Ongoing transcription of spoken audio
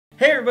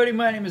Hey everybody,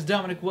 my name is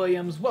Dominic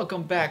Williams.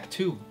 Welcome back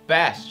to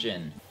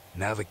Bastion.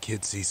 Now the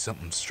kid sees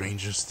something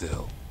stranger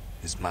still.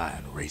 His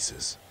mind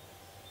races.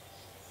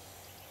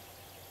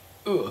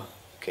 Ooh,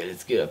 okay,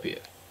 let's get up here.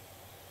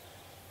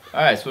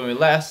 Alright, so when we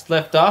last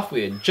left off,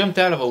 we had jumped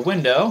out of a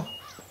window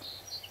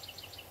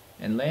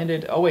and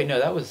landed. Oh wait, no,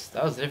 that was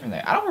a different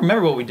thing. I don't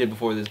remember what we did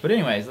before this, but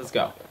anyways, let's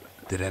go.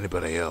 Did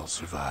anybody else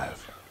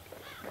survive?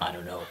 I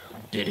don't know.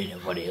 Did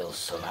anybody else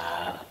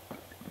survive?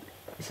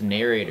 This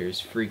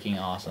narrator's freaking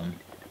awesome.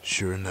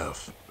 Sure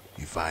enough,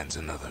 he finds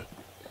another.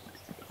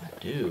 I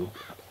do.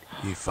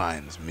 He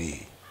finds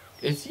me.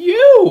 It's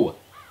you!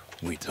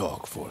 We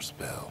talk for a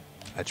spell.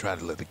 I try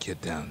to let the kid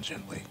down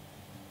gently.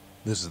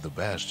 This is the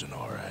Bastion,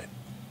 alright.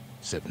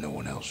 Except no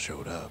one else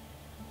showed up.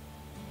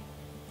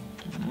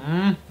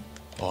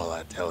 All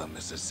I tell him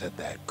is to set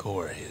that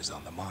core of his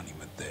on the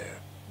monument there.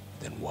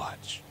 Then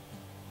watch.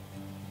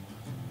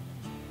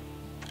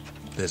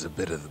 There's a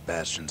bit of the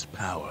Bastion's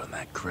power in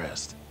that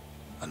crest.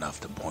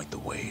 Enough to point the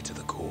way to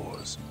the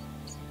cores.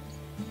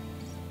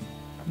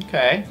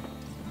 Okay.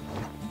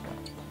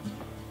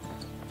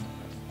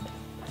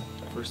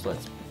 First,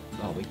 let's...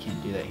 Oh, we can't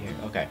do that here.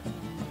 Okay.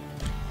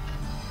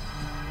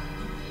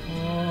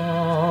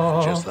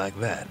 Just like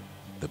that,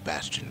 the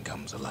Bastion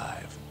comes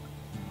alive.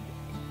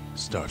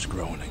 Starts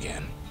growing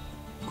again.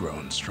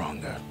 Growing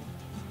stronger.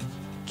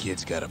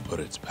 Kid's gotta put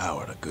its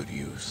power to good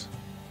use.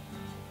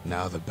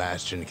 Now the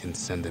Bastion can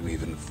send him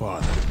even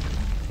farther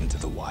into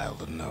the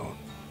wild unknown.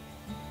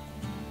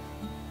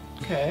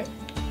 Okay.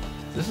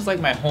 This is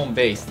like my home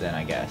base then,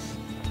 I guess.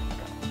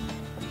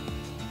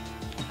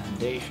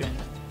 Foundation.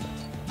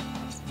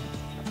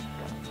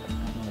 I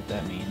don't know what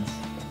that means.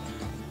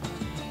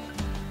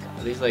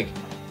 Are these like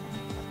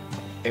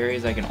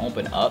areas I can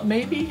open up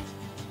maybe?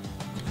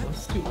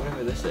 Let's do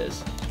whatever this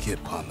is.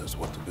 Kid ponders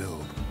what to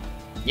build.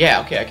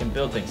 Yeah, okay, I can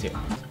build things here.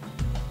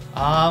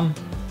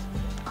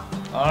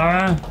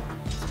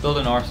 Let's build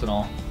an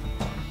arsenal.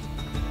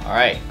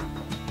 Alright.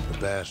 The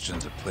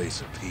Bastion's a place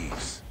of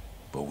peace,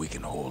 but we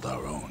can hold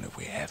our own if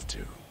we have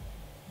to.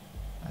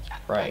 That's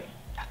right.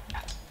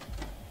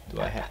 Do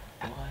I have...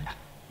 What?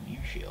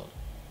 Mirror shield.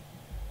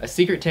 A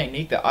secret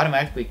technique that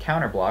automatically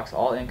counterblocks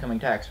all incoming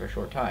attacks for a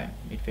short time.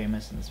 Made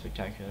famous in the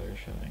spectacular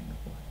showing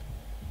of blood.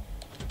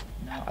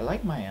 No, I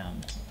like my,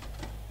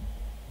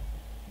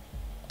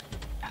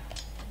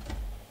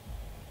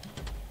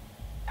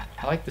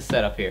 I like the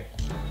setup here.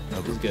 A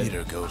It's good.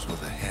 repeater goes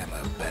with a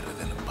hammer better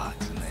than a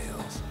box of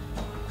nails.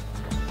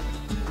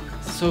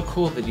 It's so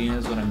cool that he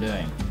knows what I'm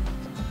doing.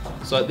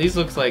 So these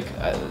looks like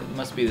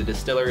must be the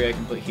distillery I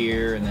can put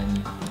here, and then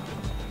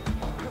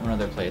one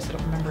other place. I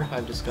don't remember if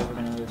I've discovered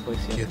another place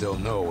yet. Kid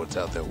don't know what's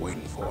out there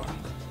waiting for him.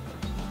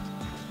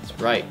 That's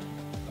right.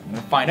 I'm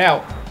gonna find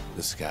out.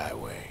 The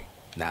Skyway.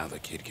 Now the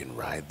kid can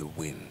ride the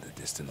wind to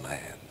distant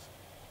lands.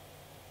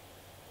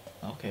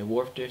 Okay,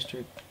 Wharf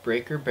District,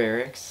 Breaker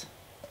Barracks,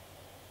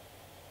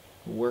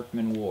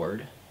 Workman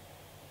Ward,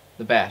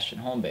 the Bastion,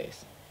 home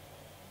base.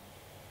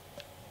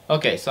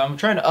 Okay, so I'm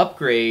trying to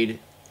upgrade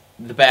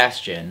the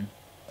Bastion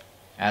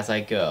as I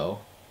go.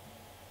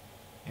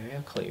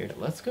 Area cleared.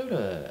 Let's go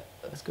to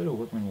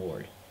Workman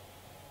Ward.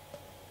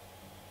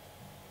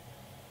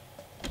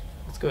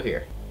 Let's go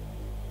here.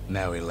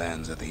 Now he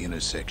lands at the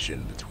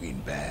intersection between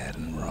bad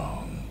and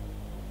wrong.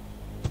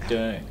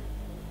 Dang.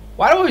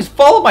 Why do I always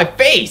follow my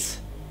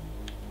face?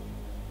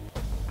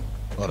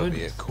 Ought to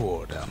be a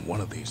core down one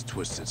of these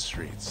twisted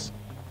streets.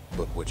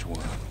 But which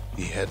one?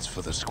 He heads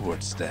for the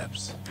Squirt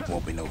steps.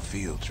 Won't be no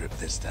field trip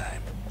this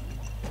time.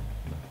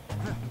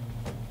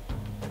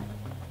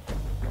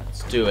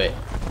 Let's do it.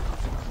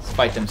 Let's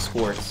fight them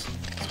squirts.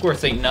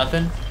 Squirts ain't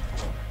nothing.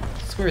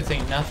 Squirts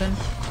ain't nothing.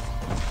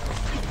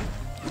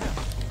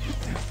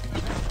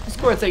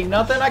 Squirts ain't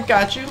nothing. I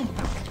got you.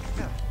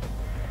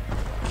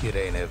 Kid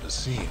ain't ever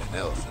seen an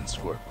elephant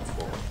squirt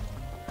before.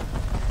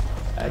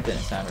 That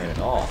didn't sound right at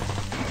all.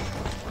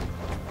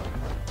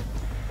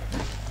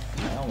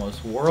 I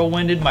almost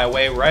whirlwinded my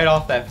way right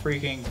off that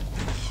freaking...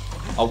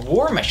 A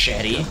war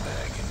machete? Come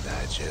back and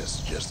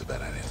digest just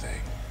about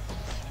anything.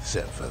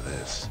 Except for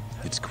this.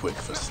 It's quick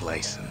for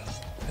slicing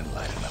and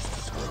light enough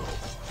to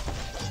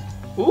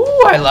throw.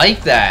 Ooh, I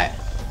like that.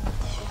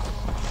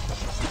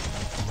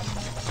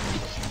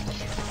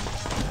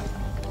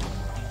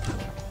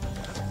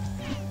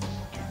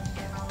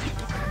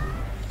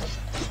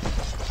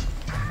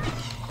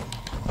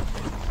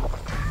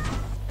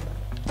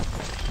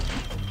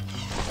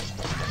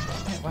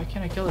 Why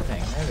can't I kill the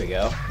thing? There we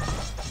go.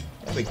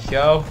 There we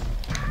go.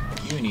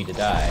 You need to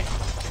die.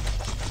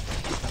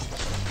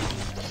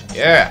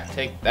 Yeah,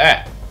 take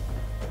that.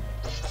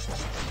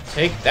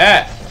 Take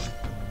that.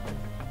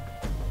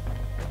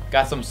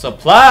 Got some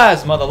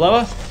supplies, mother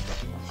lover.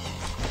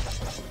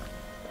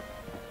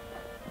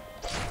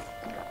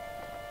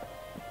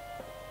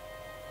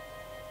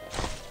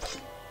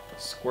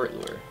 Squirt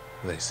lure.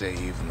 They say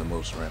even the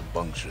most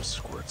rambunctious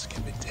squirts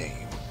can be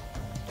tamed.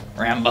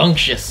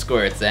 Rambunctious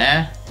squirts,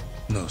 eh?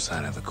 No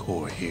sign of the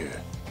core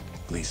here.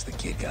 At least the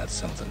kid got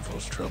something for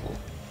his trouble.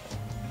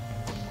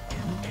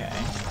 Okay.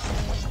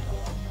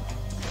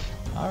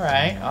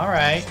 Alright,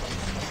 alright.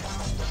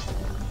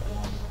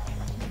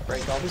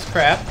 Break all this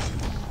crap.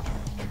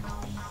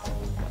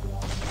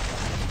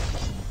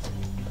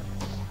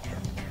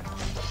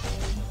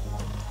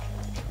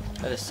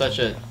 That is such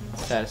a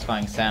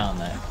satisfying sound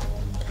that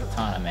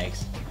Katana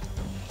makes.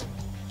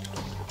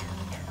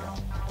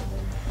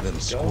 Them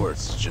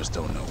squirts just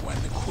don't know when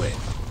to quit.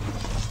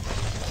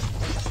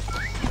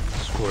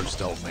 Squirts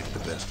don't make the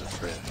best of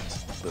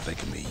friends, but they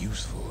can be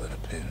useful in a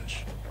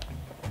pinch.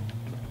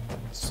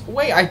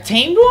 Wait, I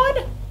tamed one?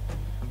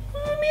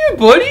 Come here,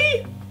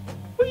 buddy!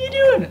 What are you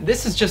doing?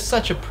 This is just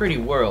such a pretty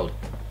world.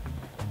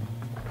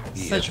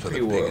 Such a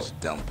pretty world. Biggest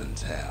dump in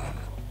town.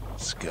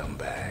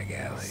 Scumbag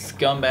Alley.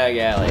 Scumbag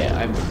Alley.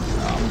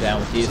 I'm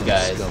down with these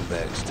guys.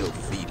 Scumbags still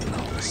feeding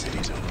on the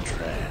city's own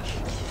trash.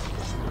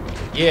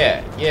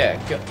 Yeah, yeah.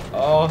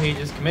 Oh, he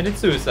just committed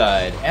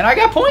suicide. And I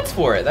got points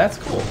for it. That's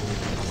cool.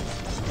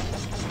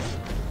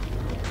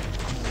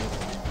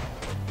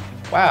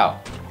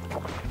 Wow.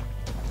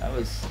 That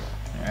was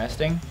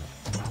interesting.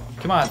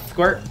 Come on,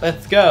 Squirt.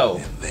 Let's go.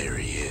 And there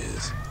he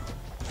is.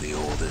 The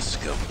oldest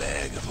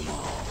scumbag of them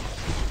all.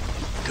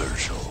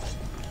 Gershel.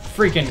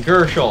 Freaking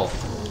Gershel.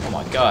 Oh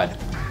my god.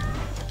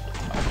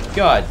 Oh my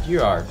god,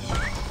 you are.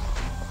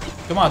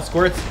 Come on,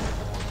 Squirts.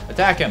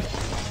 Attack him.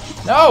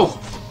 No!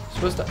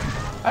 Supposed to.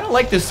 I don't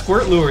like this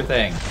Squirt lure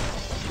thing.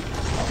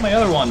 I want my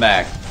other one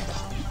back.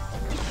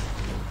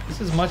 This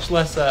is much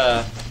less,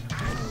 The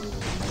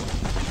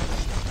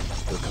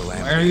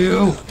calamity Where are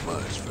you? Not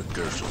much for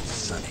Gershel's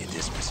sunny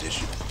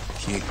disposition.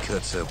 Kid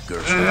cuts up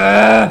Gershel with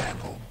an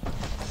apple.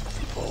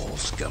 Old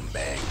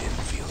scumbag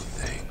didn't feel a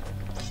thing.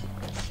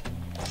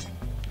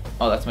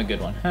 Oh, that's my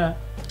good one. Huh.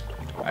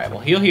 Alright,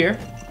 we'll heal here.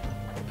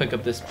 Pick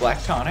up this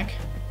black tonic.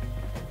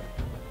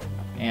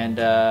 And,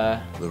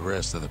 The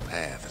rest of the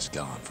path is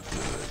gone for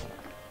good.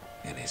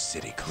 And his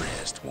city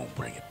crest won't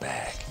bring it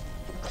back.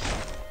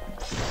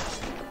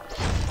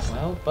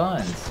 well,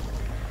 buns.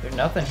 There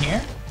nothing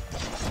here?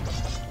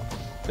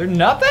 There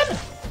nothing?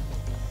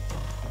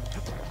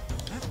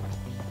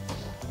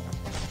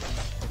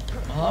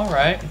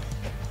 Alright.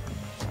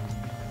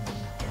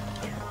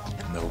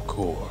 No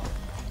core,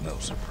 no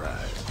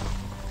surprise.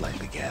 Like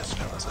the gas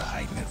fellas are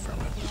hiding it from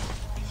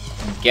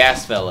him.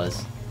 Gas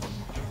fellas.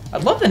 I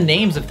love the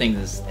names of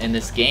things in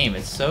this game.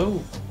 It's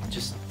so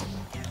just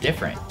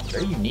different. It's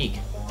very unique.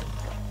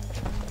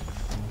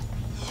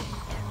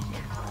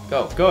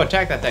 Go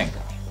attack that thing.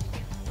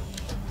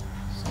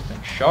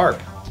 Something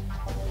sharp.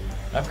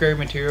 Upgrade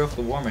material for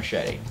the war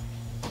machete.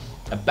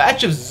 A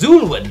batch of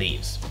Zulwood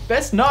leaves.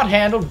 Best not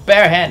handled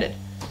barehanded.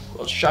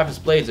 World's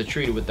sharpest blades are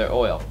treated with their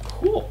oil.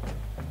 Cool.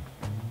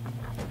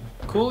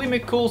 Cooley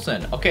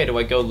McCoolson. Okay, do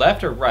I go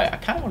left or right? I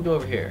kind of want to go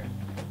over here.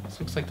 This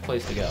looks like the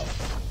place to go.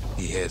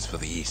 He heads for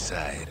the east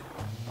side,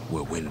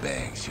 where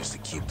windbags used to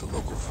keep the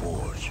local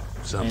forge.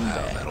 Somehow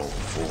Windbags. that old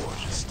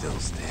forge is still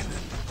standing.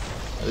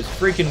 Those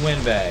freaking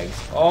windbags.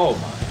 Oh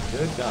my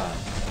good god.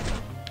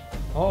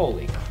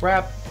 Holy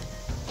crap.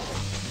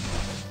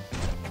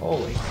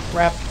 Holy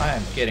crap, I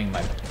am getting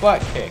my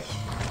butt kicked.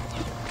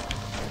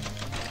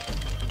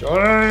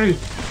 Die!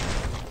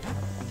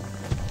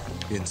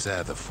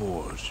 Inside the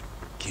forge.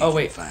 Oh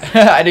wait,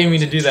 I didn't mean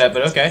to do that,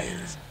 but okay.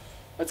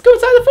 Let's go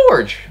inside the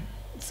forge.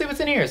 Let's see what's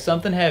in here.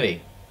 Something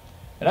heavy.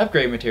 An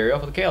upgrade material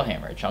for the Kale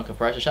Hammer. A chunk of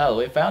precious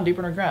alloy found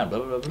deeper underground. Blah,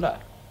 blah, blah, blah.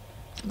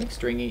 Something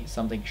stringy,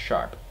 something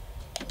sharp.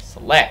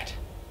 Select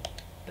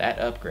that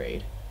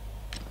upgrade.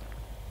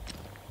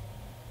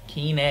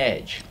 Keen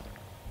edge.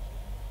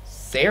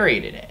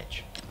 Serrated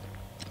edge.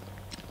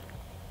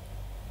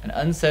 An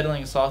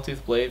unsettling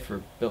sawtooth blade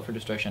built for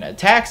destruction.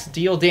 Attacks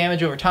deal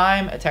damage over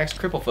time. Attacks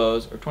cripple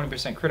foes or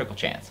 20% critical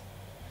chance.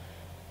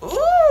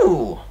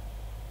 Ooh!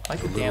 I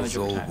like the damage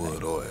over time.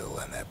 wood oil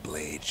and that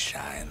blade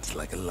shines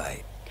like a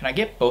light. Can I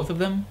get both of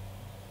them?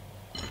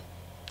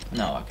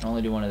 No, I can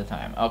only do one at a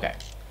time. Okay.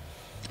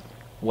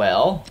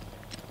 Well.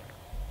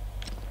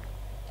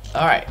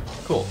 Alright,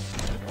 cool.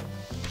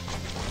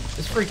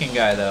 This freaking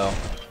guy, though.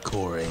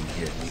 Core ain't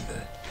here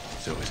neither,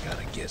 so he's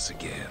gotta guess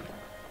again.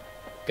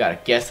 Gotta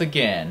guess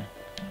again.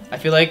 I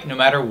feel like no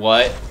matter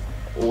what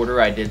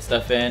order I did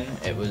stuff in,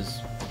 it was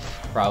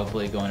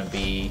probably going to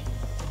be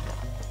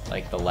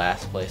like the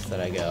last place that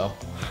I go.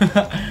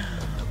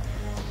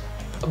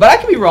 But I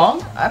could be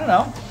wrong. I don't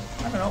know.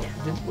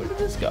 Where did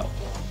this go?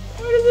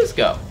 Where did this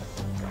go?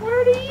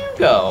 Where do you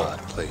go? Odd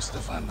place to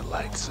find the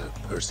likes of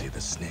Percy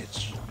the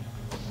Snitch.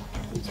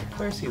 Who's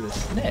Percy the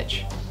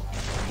Snitch?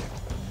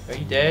 Are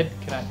you dead?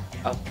 Can I?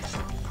 Oh,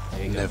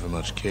 there you go. Never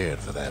much cared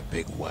for that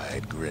big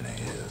wide grin of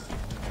his.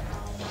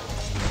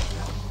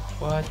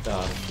 What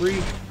the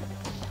freak?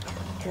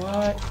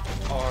 What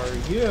are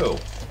you?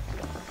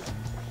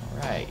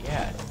 Alright,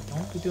 yeah,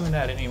 don't be doing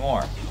that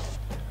anymore.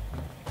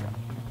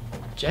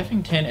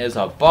 Jeffington is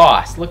a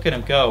boss. Look at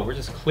him go. We're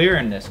just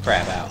clearing this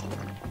crap out.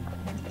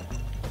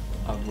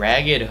 A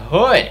ragged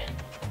hood.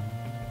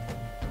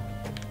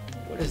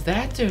 What does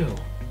that do?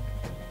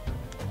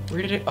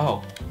 Where did it?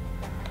 Oh.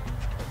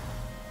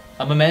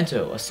 A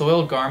memento, a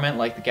soiled garment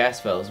like the gas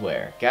fellows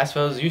wear. Gas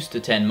fellows used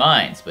to tend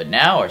mines, but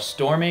now are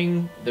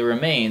storming the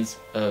remains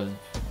of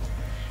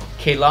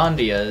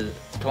Calandia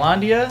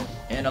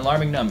in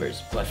alarming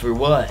numbers. But for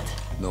what?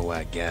 Know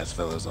why gas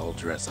fellas all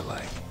dress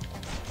alike?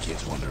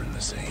 Kids wondering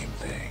the same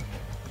thing.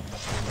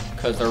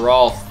 Because they're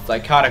all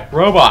psychotic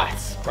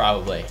robots,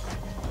 probably.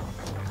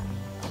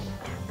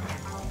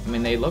 I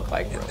mean, they look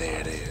like robots. And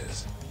there it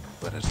is.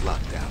 But it's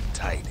locked down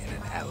tight in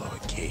an alloy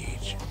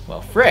cage.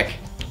 Well, frick.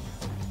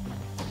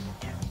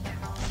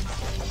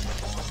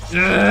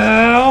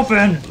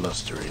 Open!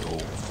 Blustery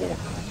old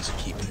foreman's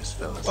keeping his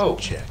fellas Whoa. in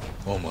check.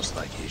 Almost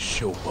like he's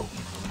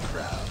showboating the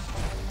crowd.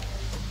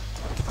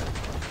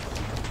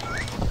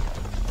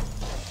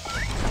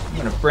 I'm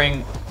gonna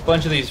bring a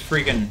bunch of these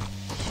freaking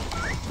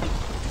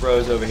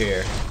bros over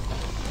here.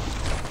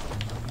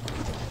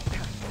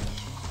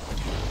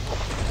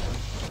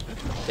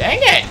 Dang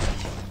it!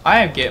 I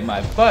am getting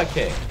my butt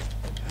kicked.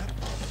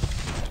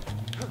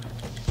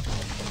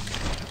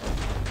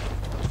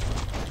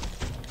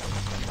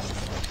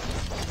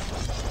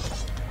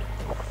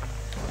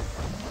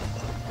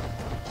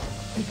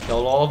 He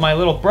killed all of my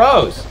little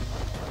bros.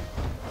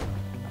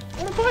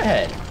 What a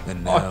butthead.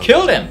 And Oh, now I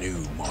killed there's a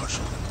him. new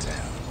marshal in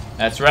town.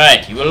 That's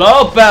right. You will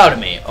all bow to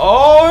me,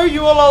 or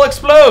you will all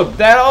explode.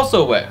 That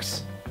also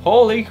works.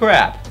 Holy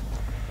crap.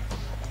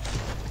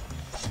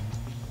 Is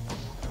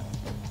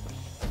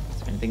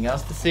there anything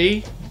else to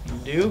see? Anything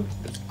to do?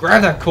 Let's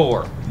grab that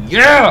core.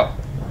 Yeah!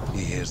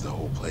 He hears the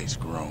whole place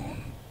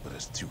groan, but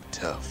it's too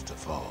tough to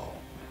fall.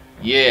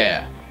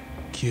 Yeah.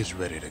 Kid's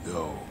ready to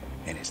go,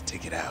 and his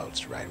ticket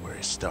out's right where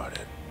he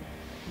started.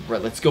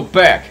 Right, let's go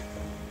back.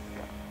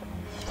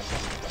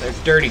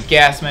 There's dirty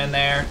gas man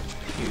there.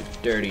 You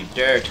dirty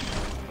dirt.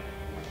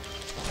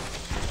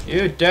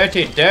 You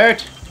dirty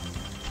dirt.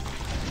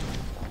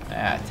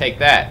 Ah, take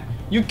that.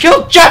 You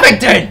killed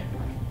Jeffington!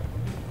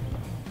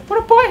 What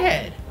a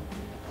butthead.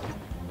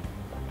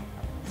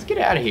 Let's get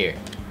out of here.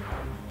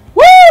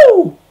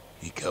 Woo!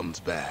 He comes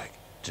back,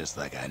 just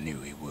like I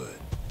knew he would.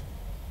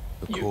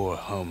 The You- core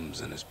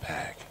hums in his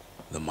pack.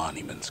 The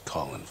monument's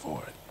calling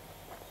for it.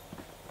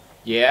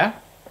 Yeah?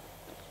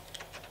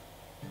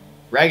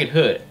 Ragged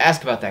Hood,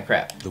 ask about that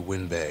crap. The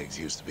windbags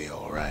used to be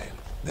alright.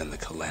 Then the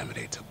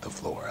calamity took the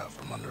floor out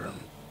from under him.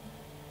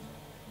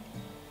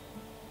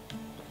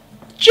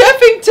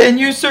 Jeffington,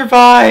 you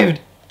survived!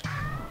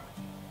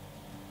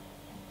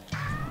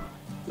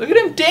 Look at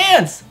him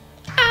dance!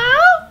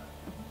 Ow!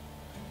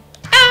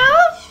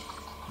 Ow!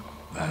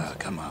 Ah,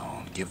 come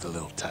on, give the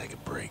little tiger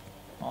a break.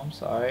 Oh, I'm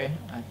sorry.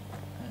 I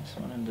just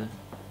want him to...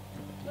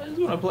 I just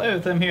want to play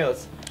with him. Here,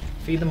 let's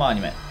feed the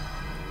monument.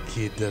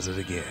 Kid does it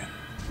again.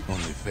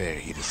 Only fair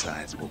he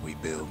decides what we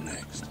build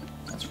next.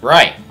 That's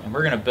right. And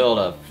we're gonna build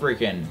a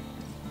freaking...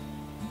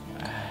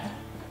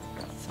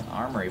 it's an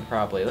armory,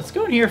 probably. Let's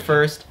go in here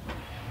first.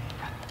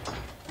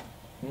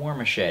 War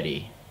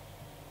machete.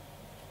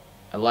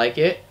 I like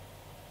it.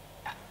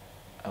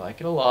 I like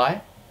it a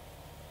lot.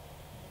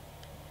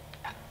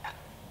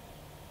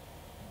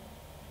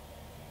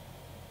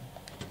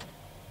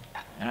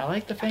 And I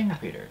like the flame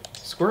repeater.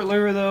 Squirt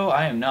lure, though,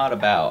 I am not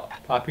about.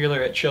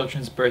 Popular at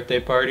children's birthday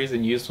parties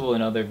and useful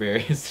in other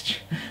various...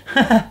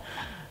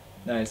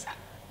 Nice.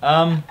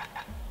 I'm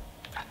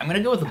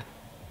gonna go with a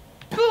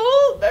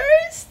bull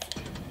burst.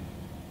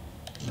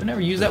 I've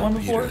never used that one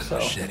before, Repeater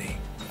and so... machete,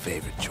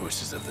 favorite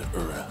choices of the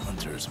Ura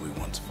hunters we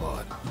once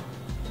fought.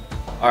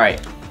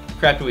 Alright,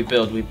 crap do we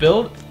build? We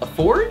build a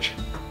forge?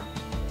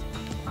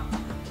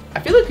 I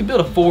feel like we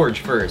build a forge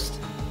first.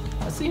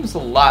 That seems a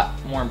lot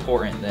more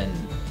important than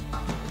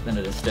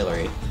a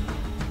distillery.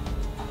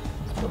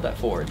 Let's build that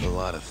forge. A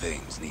lot of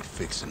things need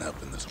fixing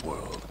up in this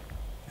world,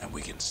 and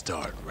we can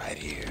start right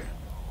here.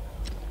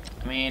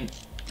 I mean,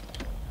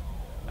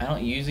 I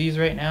don't use these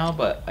right now,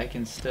 but I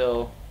can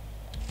still...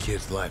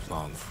 Kid's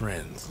lifelong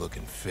friends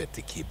looking fit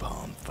to keep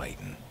on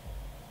fighting.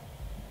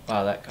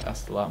 Wow, that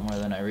cost a lot more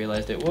than I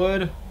realized it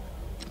would.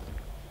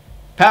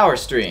 Power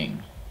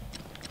string.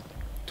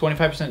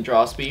 25%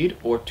 draw speed,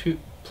 or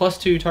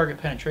 +2 target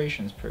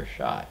penetrations per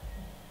shot.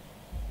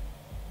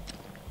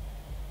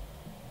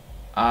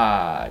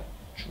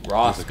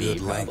 Draw With a speed,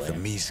 good length of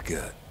probably. meat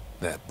gut,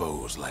 that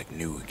bow's like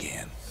new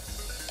again.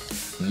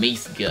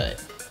 Meat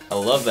gut. I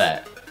love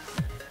that.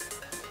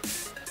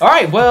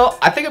 Alright, well,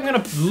 I think I'm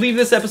going to leave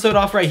this episode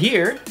off right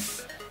here.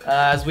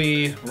 As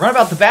we run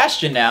about the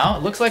Bastion now,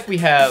 it looks like we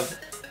have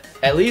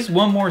at least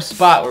one more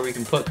spot where we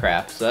can put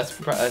crap. So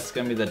that's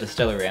going to be the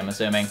distillery, I'm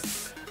assuming.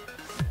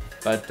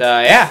 But,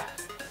 yeah.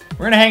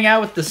 We're going to hang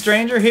out with the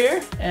stranger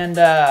here and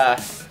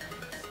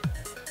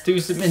do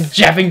some in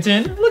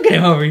Jeffington. Look at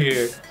him over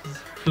here,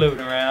 floating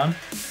around.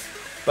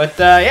 But,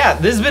 yeah,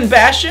 this has been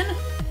Bastion.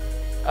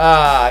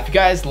 If you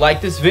guys like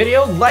this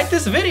video,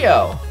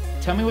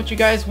 Tell me what you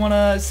guys want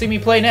to see me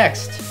play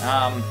next.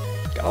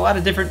 Got a lot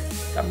of different...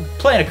 I'm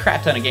playing a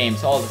crap ton of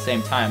games all at the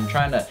same time. I'm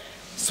trying to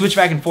switch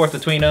back and forth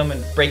between them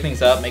and break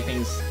things up, make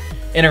things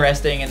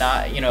interesting and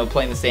not, you know,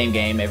 playing the same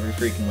game every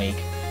freaking week.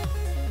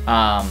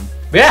 But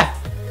yeah,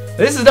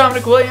 this is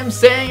Dominic Williams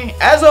saying,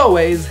 as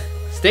always,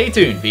 stay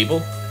tuned,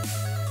 people.